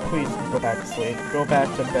gosh. Please go back to sleep. Go back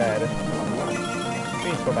to bed.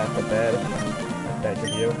 Please go back to bed. I beg of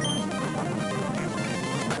you.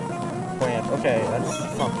 Plant. Okay, that's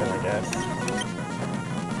something, I guess.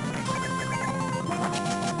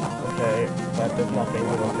 Okay, that does nothing,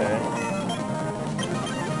 but okay.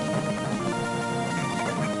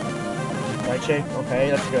 Nightshade. Okay,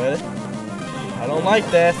 that's good. I don't like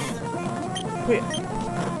this.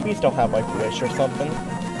 Please don't have like Wish or something.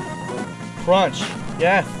 Crunch.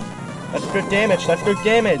 Yes. That's good damage. That's good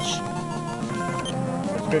damage.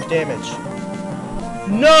 That's good damage.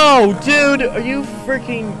 No, dude. Are you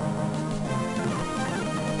freaking...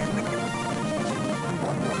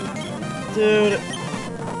 Dude.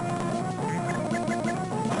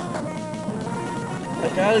 I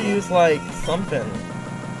gotta use like something.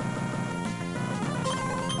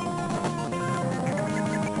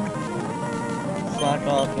 Slack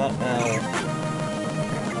off, not now.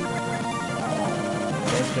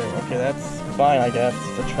 Okay, that's fine, I guess.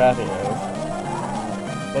 It's a trapping move.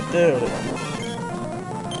 But dude,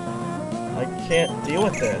 I can't deal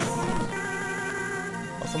with this.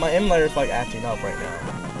 Also, my emulators like acting up right now.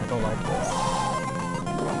 I don't like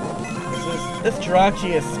this. This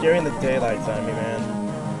Jirachi is scaring the daylights out of me, man.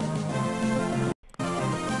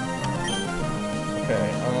 Okay,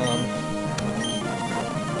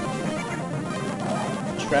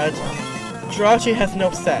 Jirachi has no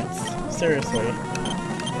sets. Seriously.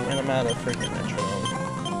 And I'm out of freaking metronome.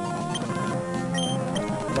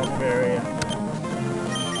 Blackberry.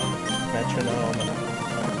 Metronome.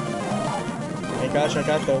 Hey gosh, I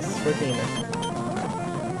got those freaking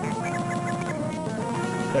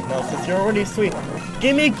Hypnosis. You're already sweet.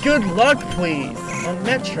 Give me good luck, please! On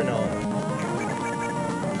metronome.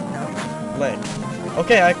 Lick.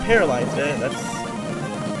 Okay, I paralyzed it. That's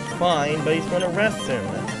fine, but he's gonna rest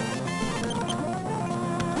soon.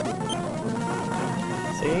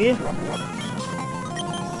 See?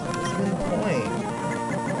 What's even the point?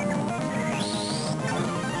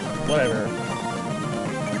 Whatever.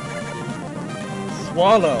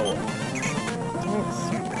 Swallow. Don't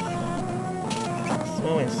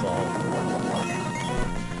Smelling salt.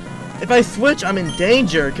 If I switch, I'm in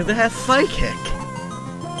danger because it has Psychic.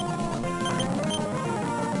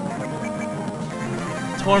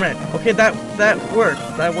 Torment. Okay, that works.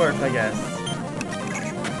 That works, I guess.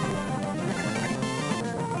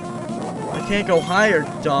 Can't go higher,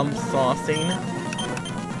 dumb saucing.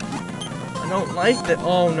 I don't like that.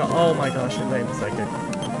 Oh no, oh my gosh, it landed Psychic.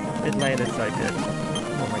 It landed Psychic.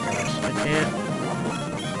 Oh my gosh, I can't.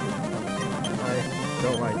 I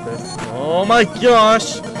don't like this. Oh my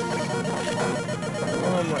gosh!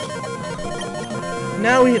 Oh my.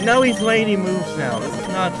 Now he's lady moves now. This is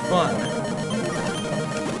not fun.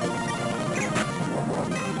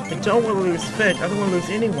 I don't want to lose Fitch. I don't want to lose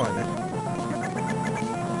anyone.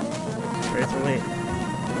 Razor Leaf.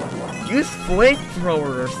 Use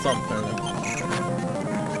Flamethrower or something.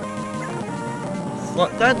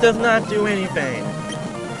 That does not do anything. Oh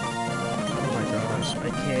my gosh, I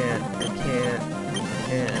can't.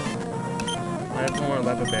 I have more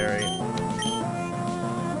Leatherberry.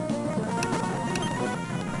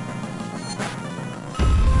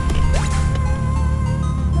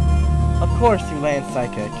 Of course you land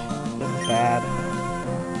Psychic. This is bad.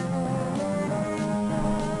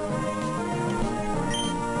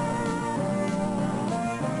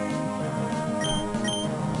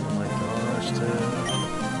 Oh my gosh, dude.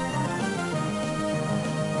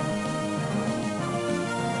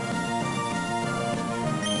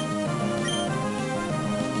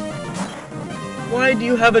 Why do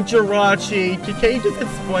you have a Jirachi? Can you just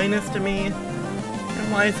explain this to me?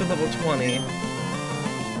 And why is it level 20?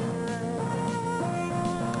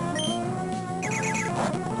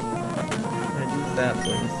 That,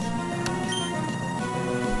 please.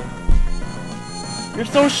 You're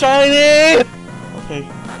so shiny! Okay.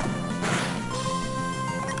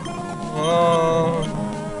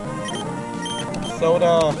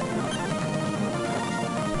 Soda.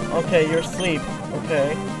 Okay, you're asleep.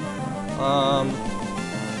 Okay.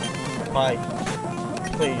 Bye.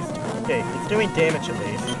 Please. Okay, it's doing damage at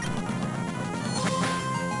least.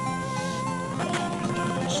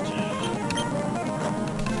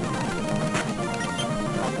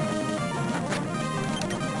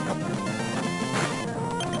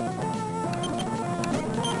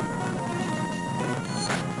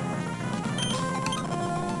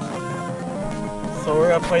 So we're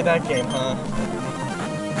gonna play that game, huh?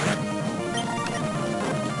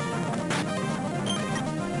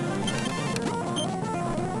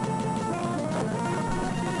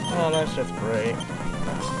 Oh, that's just great.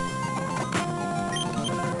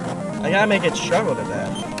 I gotta make it struggle to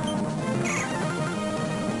death.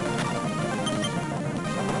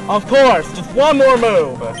 Of course! Just one more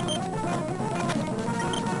move!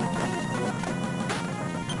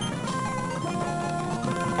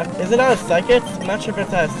 Is it out of Psychics? I'm not sure if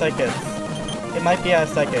it's out of Psychics. It might be out of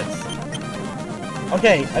Psychics.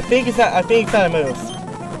 Okay, I think it's out of moves.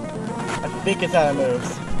 I think it's out of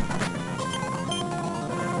moves.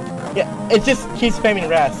 Yeah, it just keeps spamming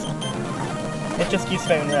rest. It just keeps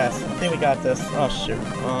spamming rest. I think we got this. Oh shoot.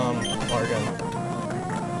 Morgan.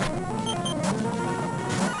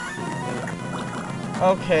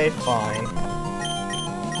 Okay, fine.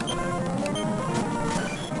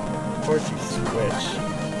 Of course you switch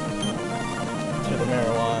to the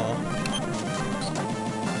marijuana.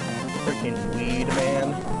 Freaking weed, man.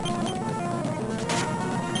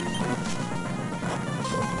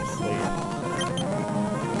 Go to sleep.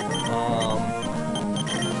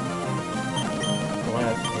 Do I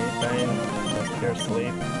have anything to cure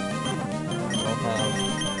sleep? I don't have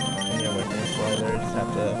any awakeness either. Just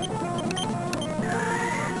have to.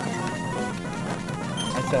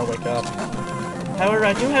 I still wake up. However,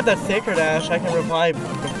 I do have that Sacred Ash. I can revive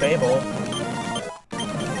the Fable.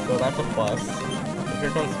 So that's a plus. Here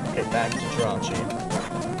comes, okay, back to Jirachi.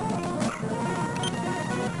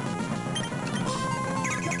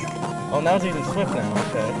 Oh, now it's even Swift now,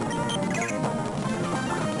 okay.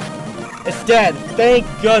 It's dead! Thank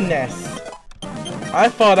goodness! I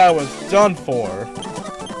thought I was done for.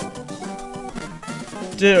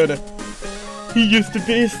 Dude, he used to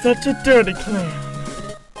be such a dirty clown.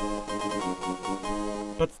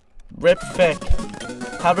 But, rip thick.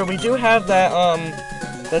 However, we do have that,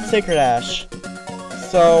 that Sacred Ash.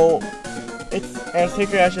 So, and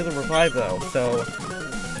Sacred Ash isn't revive though, so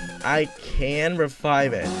I can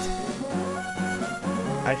revive it.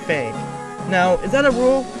 I think. Now, is that a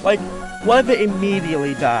rule? Like, what if it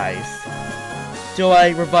immediately dies? Do I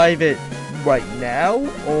revive it right now,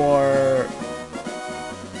 or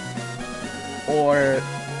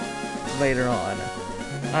later on?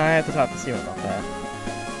 I have to talk to Steven about that,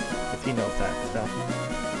 if he knows that stuff.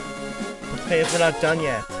 Okay, we're not done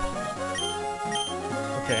yet.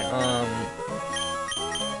 Okay, oh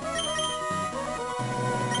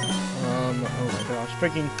my gosh,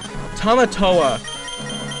 freaking Tamatoa!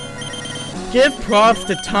 Give props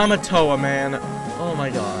to Tamatoa, man! Oh my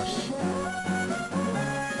gosh.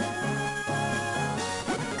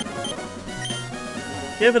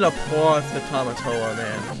 Give it applause to Tamatoa,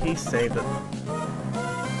 man. He saved it.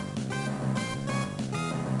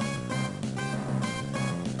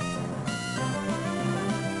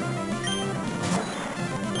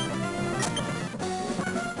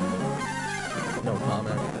 No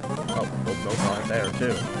comment. Oh, well, no comment there,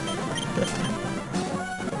 too.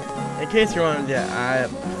 In case you're wondering, yeah,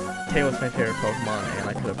 Taylor's my favorite Pokemon, and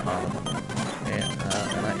I could have caught him.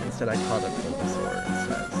 And instead I caught a Bulbasaur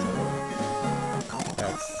instead, so...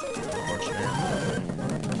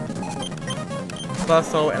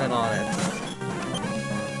 Bustle and an Onyx.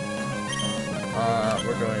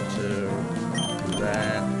 We're going to do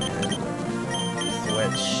that and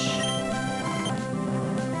switch.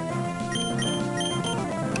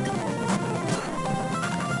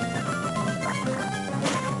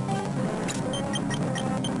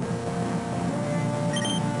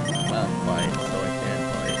 Fight, so I can't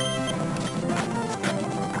fight.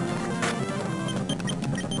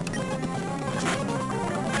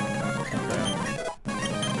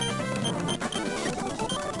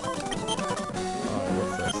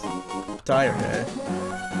 What's this? Tire hit.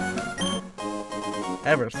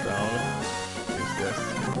 Everstone. Who's this?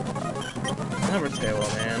 Evertail,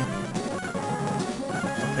 man.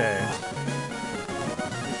 Okay.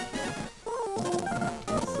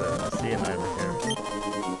 Let's see an item here.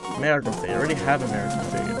 Miracle Seed. I already have a Miracle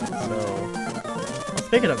Seed, so...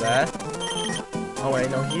 Speaking of that... Oh wait,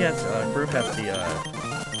 no, he has, Group has the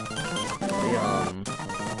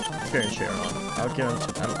experience share on.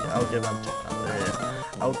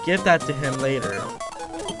 I'll give that to him later.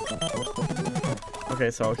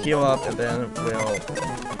 Okay, so I'll heal up, and then we'll...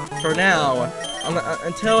 For now,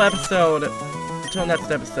 until next episode,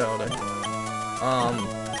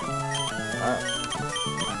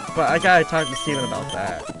 but I gotta talk to Steven about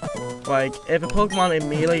that. Like, if a Pokemon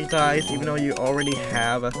immediately dies, even though you already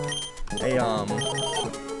have a, thing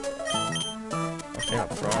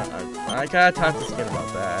up front, I gotta talk to Steven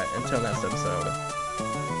about that until next episode.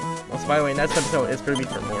 Also, by the way, next episode is gonna be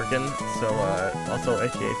for Morgan, so, also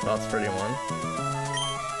aka Thoughts 31.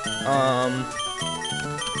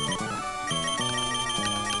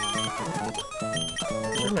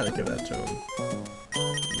 I'm gonna give that to him.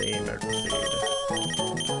 The Miracle Seed.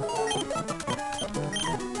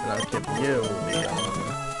 And I'll give you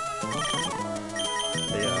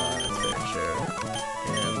the experience share.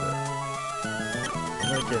 And I'm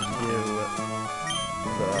gonna give you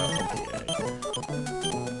the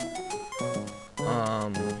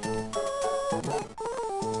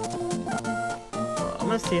I'm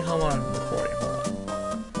gonna see how long I'm recording.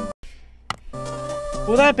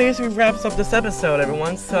 Well, that basically wraps up this episode,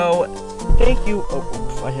 everyone. So, thank you. Oh,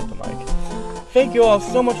 oops, I hit the mic. Thank you all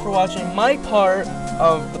so much for watching my part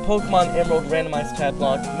of the Pokemon Emerald Randomized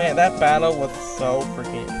Taglocke. Man, that battle was so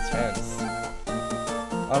freaking intense.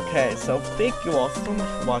 Okay, so thank you all so much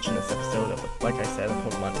for watching this episode of, like I said, the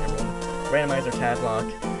Pokemon Emerald Randomizer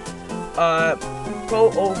Taglocke.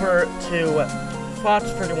 Go over to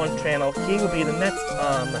Fox31's channel. He will be the next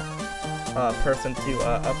person to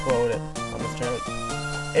upload it on this channel.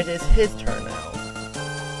 It is his turn now.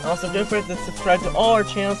 Also, don't forget to subscribe to all our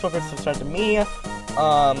channels. Don't forget to subscribe to me,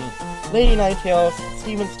 Lady Ninetales,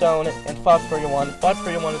 Steven Stone, and Fox31.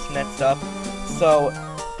 Fox31 is next up, so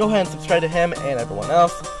go ahead and subscribe to him and everyone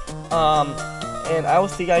else. And I will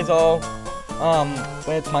see you guys all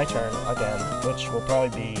when it's my turn again, which will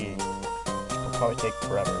probably take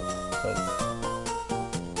forever, because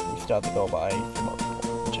we still have to go by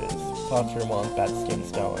multiple, which is Fox31, Steven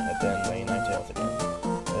Stone, and then Lady Ninetales again.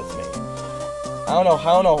 That's me. I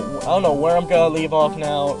don't know where I'm gonna leave off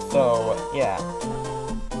now, so yeah.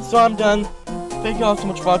 So I'm done. Thank you all so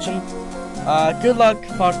much for watching. Good luck,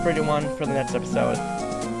 Fox31, for the next episode.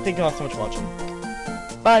 Thank you all so much for watching.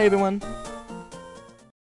 Bye, everyone.